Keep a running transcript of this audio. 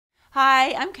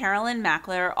Hi, I'm Carolyn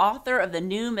Mackler, author of the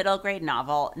new middle grade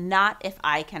novel, Not If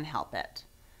I Can Help It.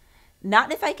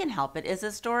 Not If I Can Help It is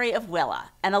a story of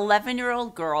Willa, an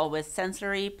 11-year-old girl with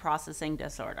sensory processing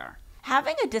disorder.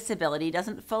 Having a disability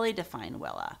doesn't fully define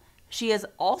Willa. She is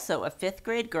also a 5th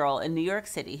grade girl in New York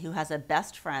City who has a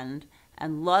best friend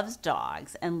and loves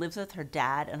dogs and lives with her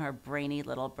dad and her brainy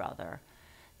little brother.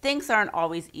 Things aren't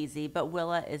always easy, but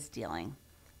Willa is dealing.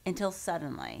 Until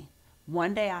suddenly,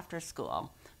 one day after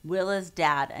school, Willa's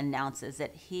dad announces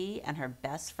that he and her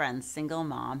best friend's single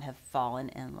mom have fallen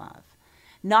in love.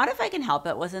 Not If I Can Help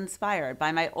It was inspired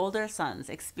by my older son's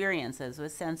experiences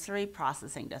with sensory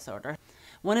processing disorder.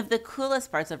 One of the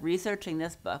coolest parts of researching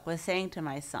this book was saying to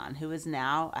my son, who is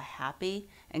now a happy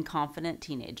and confident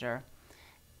teenager,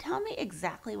 "Tell me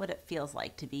exactly what it feels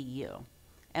like to be you."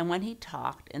 And when he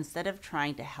talked, instead of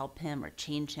trying to help him or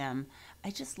change him, I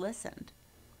just listened.